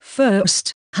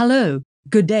First, hello,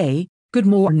 good day, good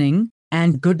morning,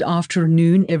 and good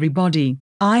afternoon everybody.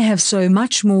 I have so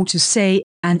much more to say,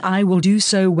 and I will do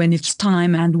so when it's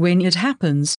time and when it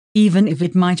happens, even if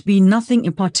it might be nothing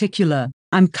in particular.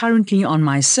 I'm currently on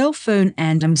my cell phone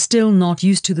and I'm still not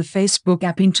used to the Facebook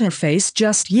app interface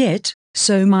just yet,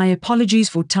 so my apologies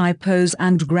for typos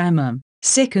and grammar.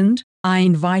 Second, I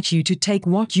invite you to take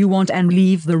what you want and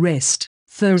leave the rest.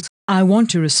 Third, I want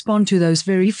to respond to those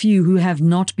very few who have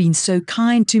not been so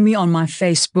kind to me on my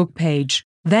Facebook page.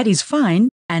 That is fine,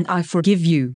 and I forgive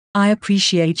you. I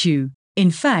appreciate you.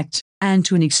 In fact, and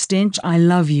to an extent I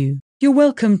love you. You're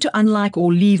welcome to unlike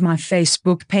or leave my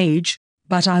Facebook page,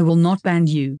 but I will not ban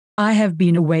you. I have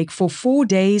been awake for 4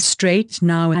 days straight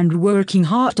now and working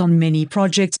hard on many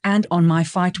projects and on my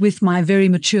fight with my very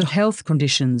mature health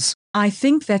conditions. I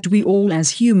think that we all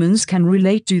as humans can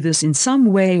relate to this in some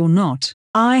way or not.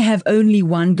 I have only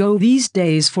one goal these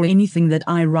days for anything that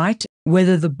I write,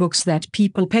 whether the books that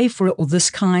people pay for or this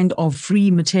kind of free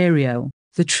material.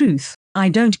 The truth, I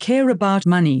don't care about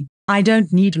money. I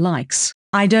don't need likes.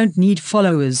 I don't need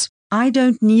followers. I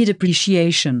don't need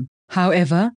appreciation.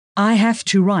 However, I have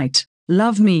to write.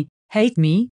 Love me, hate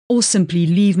me, or simply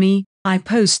leave me. I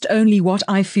post only what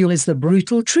I feel is the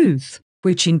brutal truth,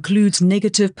 which includes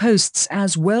negative posts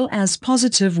as well as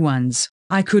positive ones.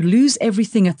 I could lose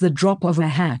everything at the drop of a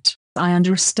hat. I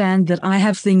understand that I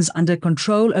have things under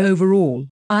control overall.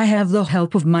 I have the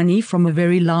help of money from a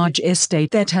very large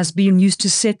estate that has been used to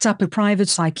set up a private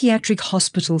psychiatric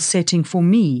hospital setting for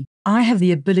me. I have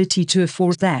the ability to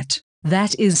afford that.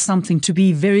 That is something to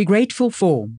be very grateful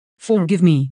for. Forgive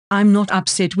me, I'm not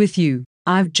upset with you.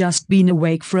 I've just been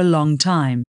awake for a long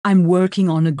time. I'm working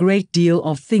on a great deal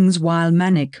of things while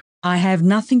manic. I have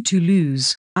nothing to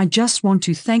lose. I just want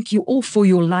to thank you all for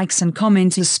your likes and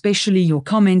comments, especially your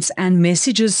comments and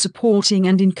messages supporting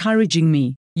and encouraging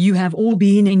me. You have all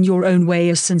been in your own way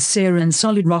a sincere and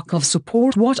solid rock of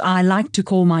support, what I like to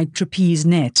call my trapeze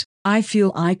net. I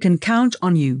feel I can count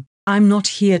on you. I'm not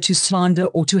here to slander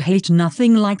or to hate,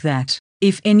 nothing like that.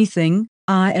 If anything,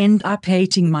 I end up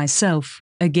hating myself.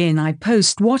 Again, I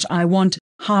post what I want,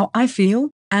 how I feel,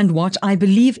 and what I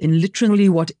believe in, literally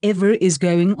whatever is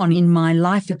going on in my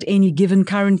life at any given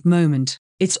current moment.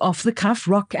 It's off the cuff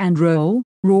rock and roll,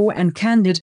 raw and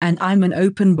candid, and I'm an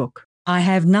open book. I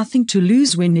have nothing to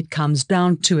lose when it comes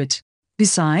down to it.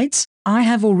 Besides, I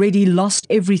have already lost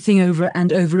everything over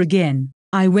and over again.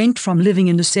 I went from living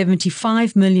in a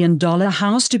 $75 million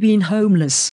house to being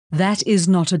homeless. That is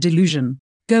not a delusion.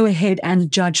 Go ahead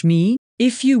and judge me,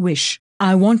 if you wish.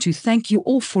 I want to thank you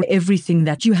all for everything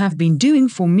that you have been doing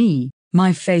for me.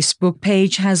 My Facebook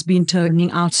page has been turning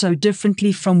out so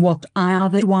differently from what I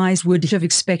otherwise would have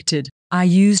expected. I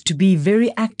used to be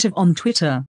very active on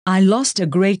Twitter. I lost a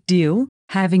great deal,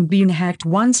 having been hacked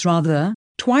once, rather,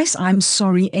 twice. I'm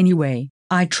sorry anyway.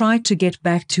 I tried to get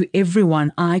back to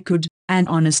everyone I could, and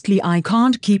honestly I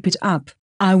can't keep it up.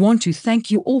 I want to thank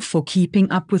you all for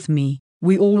keeping up with me.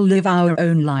 We all live our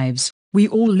own lives. We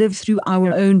all live through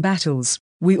our own battles.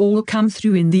 We all come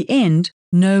through in the end,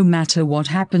 no matter what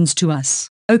happens to us.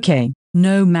 Okay,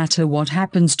 no matter what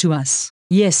happens to us.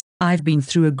 Yes, I've been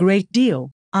through a great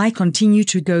deal. I continue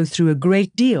to go through a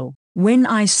great deal. When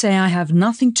I say I have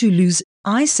nothing to lose,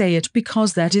 I say it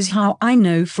because that is how I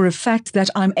know for a fact that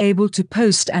I'm able to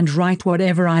post and write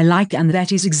whatever I like, and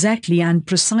that is exactly and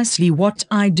precisely what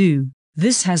I do.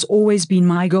 This has always been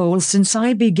my goal since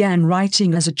I began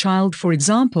writing as a child. For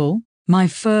example, my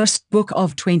first book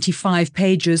of 25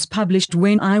 pages published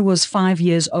when I was 5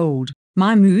 years old.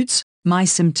 My moods, my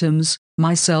symptoms,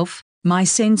 myself, my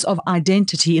sense of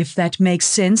identity, if that makes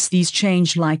sense, these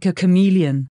change like a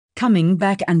chameleon, coming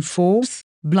back and forth,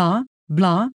 blah,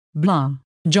 blah, blah.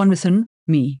 Jonathan,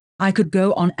 me. I could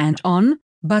go on and on,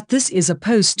 but this is a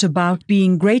post about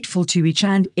being grateful to each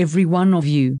and every one of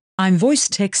you. I'm voice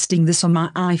texting this on my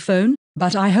iPhone,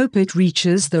 but I hope it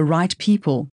reaches the right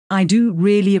people. I do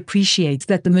really appreciate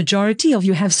that the majority of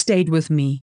you have stayed with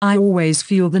me. I always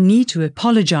feel the need to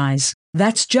apologize.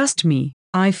 That's just me.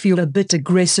 I feel a bit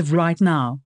aggressive right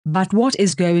now. But what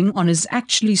is going on is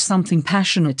actually something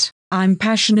passionate. I'm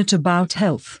passionate about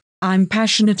health. I'm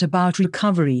passionate about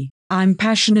recovery. I'm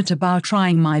passionate about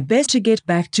trying my best to get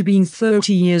back to being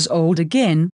 30 years old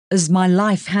again, as my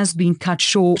life has been cut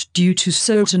short due to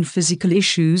certain physical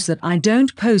issues that I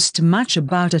don't post much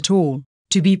about at all.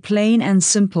 To be plain and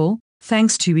simple,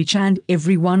 thanks to each and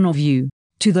every one of you.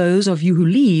 To those of you who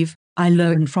leave, I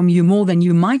learn from you more than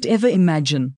you might ever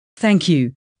imagine. Thank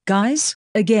you, guys,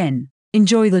 again.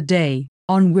 Enjoy the day.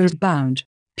 Onward bound.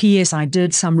 P.S. I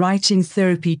did some writing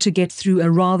therapy to get through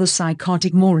a rather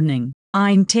psychotic morning.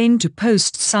 I intend to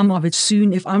post some of it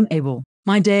soon if I'm able.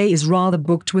 My day is rather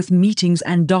booked with meetings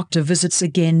and doctor visits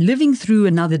again, living through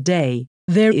another day.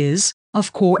 There is,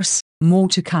 of course, more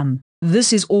to come.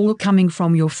 This is all coming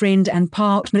from your friend and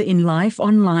partner in life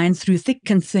online through thick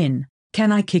and thin.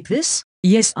 Can I kick this?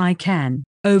 Yes, I can.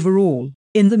 Overall,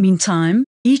 in the meantime,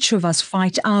 each of us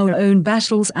fight our own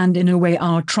battles and in a way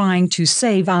are trying to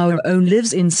save our own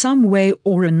lives in some way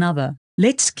or another.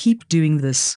 Let's keep doing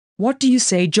this. What do you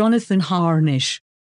say, Jonathan Harnish?